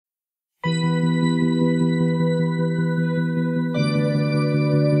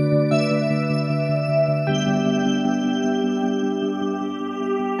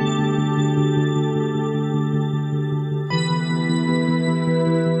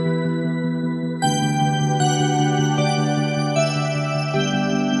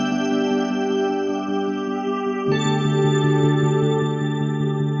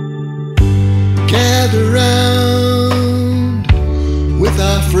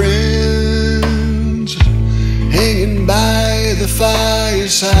friends hanging by the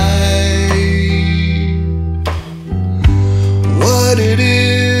fireside. What it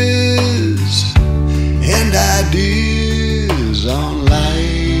is and ideas on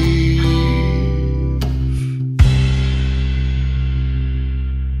life.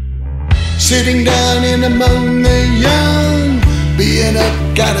 Sitting down in among the young, being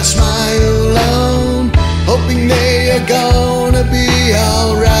up, got a smile on, hoping they are gonna be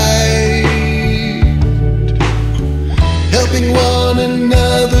alright. Helping one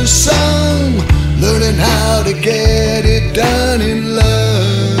another some, learning how to get it done in love.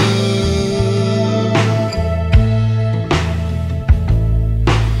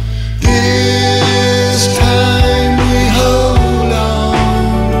 This time we hold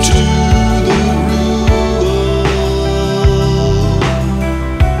on to the rule,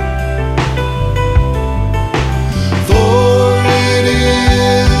 for it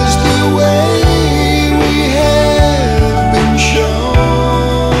is the way we have been shown.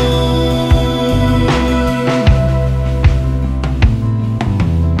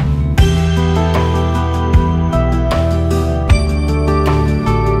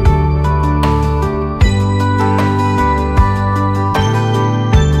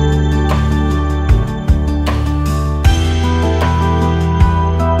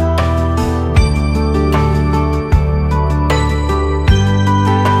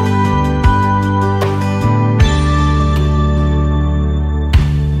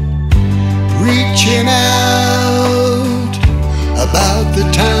 Reaching out about the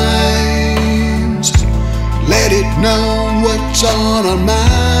times, let it know what's on our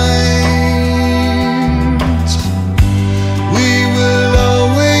minds. We will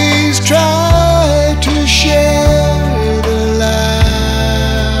always try to share the light.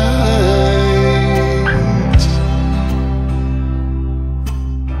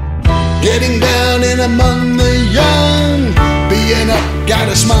 Getting down in among the young, being up, got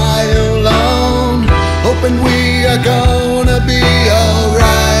a smile on, hoping we are gonna be alright.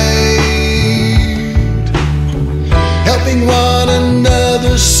 Helping one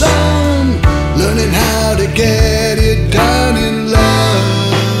another some, learning how to get it done in love.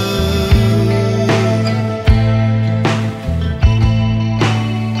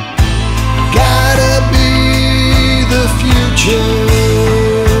 Gotta be the future.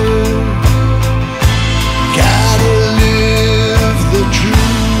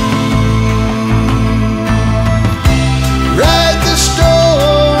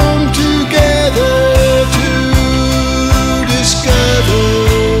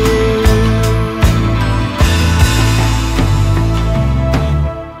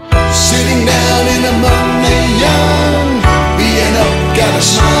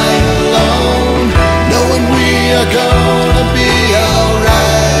 Smile on, knowing we are gonna be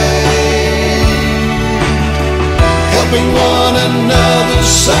alright. Helping one another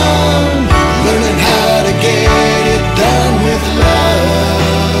some, learning